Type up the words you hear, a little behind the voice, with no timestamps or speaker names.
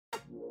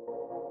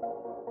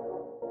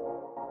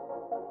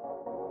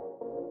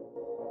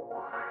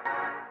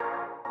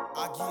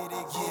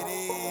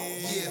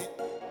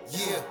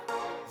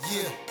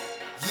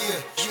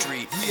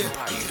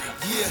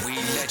We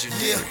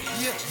legendary.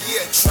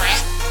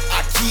 Trap, I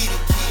get it.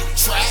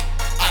 Trap,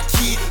 I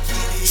get it.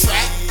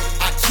 Trap,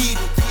 I get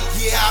it.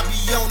 Yeah, I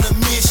be on a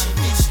mission.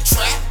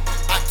 Trap,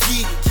 I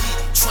get it.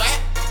 Trap,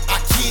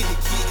 I get it.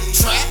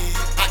 Trap,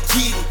 I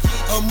get it.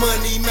 A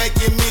money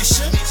making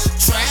mission.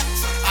 Trap,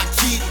 I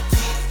get it.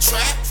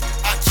 Trap,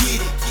 I get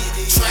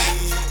it. Trap,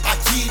 I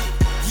get it.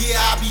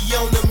 Yeah, I be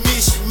on a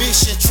mission.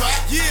 Trap,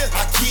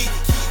 I get it.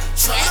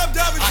 Trap, I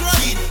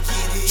get it.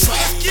 Trap,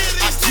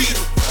 I get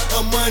it.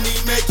 A money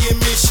making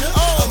mission.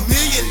 $1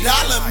 million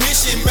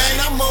mission, man.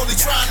 I'm only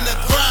trying to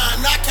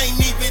grind. I can't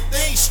even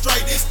think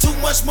straight. There's too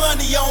much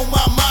money on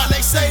my mind.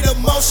 They say the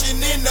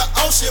motion in the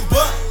ocean,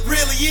 but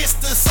really it's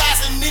the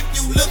size. And if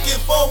you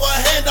looking for a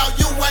handout,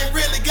 you ain't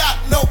really got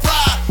no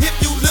pride. If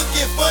you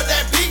looking for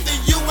that beat,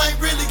 then you ain't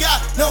really got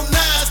no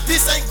nines.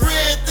 This ain't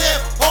Grand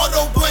Theft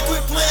Auto, boy.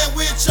 Quit playing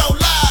with your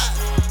life.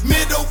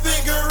 Middle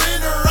finger in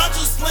her, I'm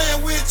just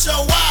playing with your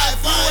wife.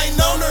 I ain't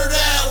known her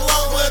that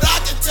long, but I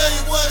can tell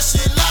you what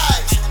she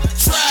likes.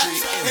 Trap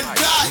and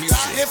dikes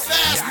and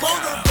fast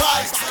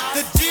motorbikes.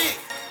 The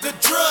dick, the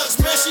drugs,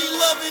 man, she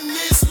loving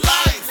this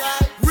life.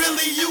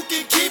 Really, you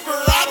can keep her,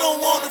 I don't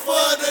want her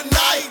for the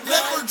night.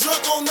 Left her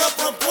drunk on the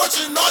front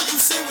porch and all you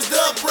see was the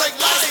brake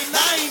lights.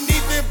 I ain't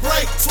even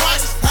break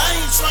twice,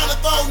 I ain't trying to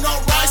throw no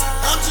rice.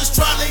 I'm just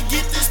trying to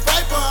get this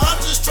paper, I'm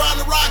just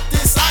trying to rock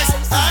this ice.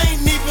 I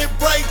ain't even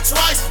break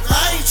twice,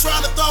 I ain't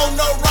trying to throw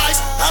no rice.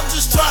 I'm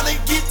just trying to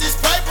get this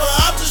paper,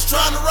 I'm just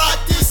trying to rock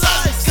this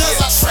ice. Cause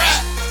I trap,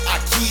 I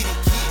get it.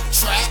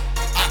 Trap,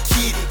 I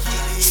get it.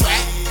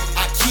 Trap,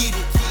 I get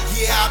it.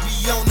 Yeah, I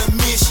be on a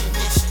mission.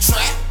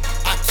 Trap,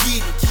 I get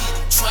it.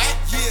 Trap,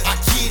 I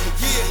get it.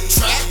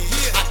 Trap,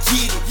 I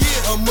get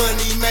it. A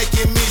money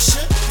making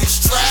mission. This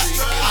trap,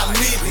 I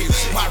live it.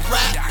 My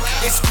rap,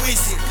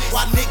 exquisite.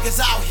 While niggas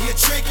out here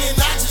tricking,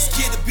 I just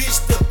get a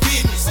bitch the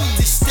business.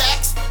 These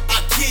stacks, I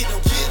get them.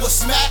 Will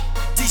smack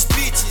these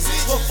bitches.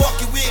 Will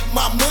fucking with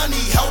my money.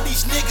 Hold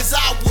these niggas,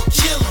 I will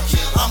kill them.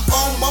 I'm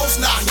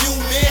almost not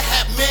human,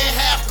 half man,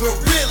 half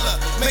gorilla.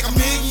 Make $1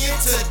 million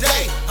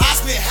today, I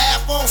spent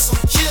half on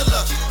some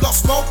killer. Blow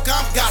smoke,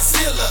 I'm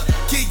Godzilla.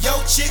 Get your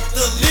chick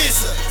the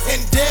lizard,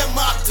 and damn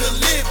I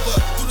deliver.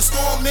 Through the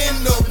storm in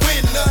the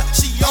winter,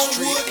 she on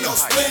wood, no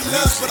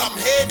splinters. But I'm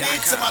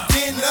headed to my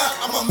dinner,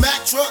 I'm a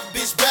Mack truck,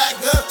 bitch bag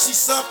up. She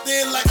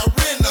something like a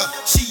renter.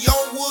 She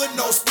on wood,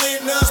 no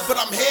splinters. But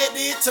I'm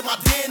headed to my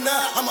dinner,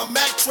 I'm a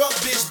Mack truck,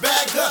 bitch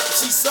bag up.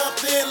 She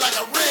something like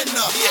a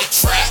renter. Yeah,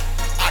 trap,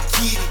 I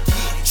get it.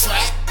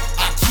 Trap,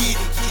 I get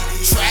it.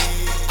 Trap,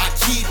 I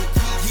get it.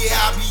 Yeah,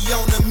 I be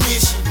on a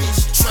mission.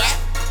 Trap,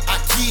 I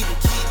get it.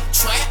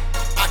 Trap,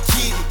 I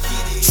get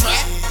it.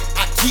 Trap,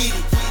 I get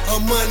it. A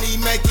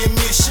money making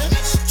mission.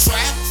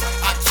 Trap,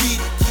 I get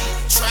it.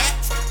 Trap,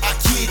 I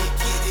get it.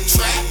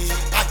 Trap,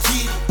 I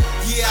get it.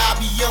 Yeah, I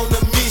be on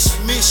a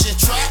mission.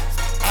 Trap,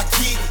 I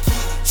get it.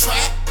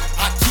 Trap,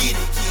 I get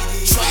it.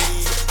 Trap,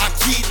 I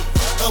get it.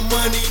 A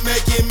money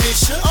making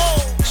mission.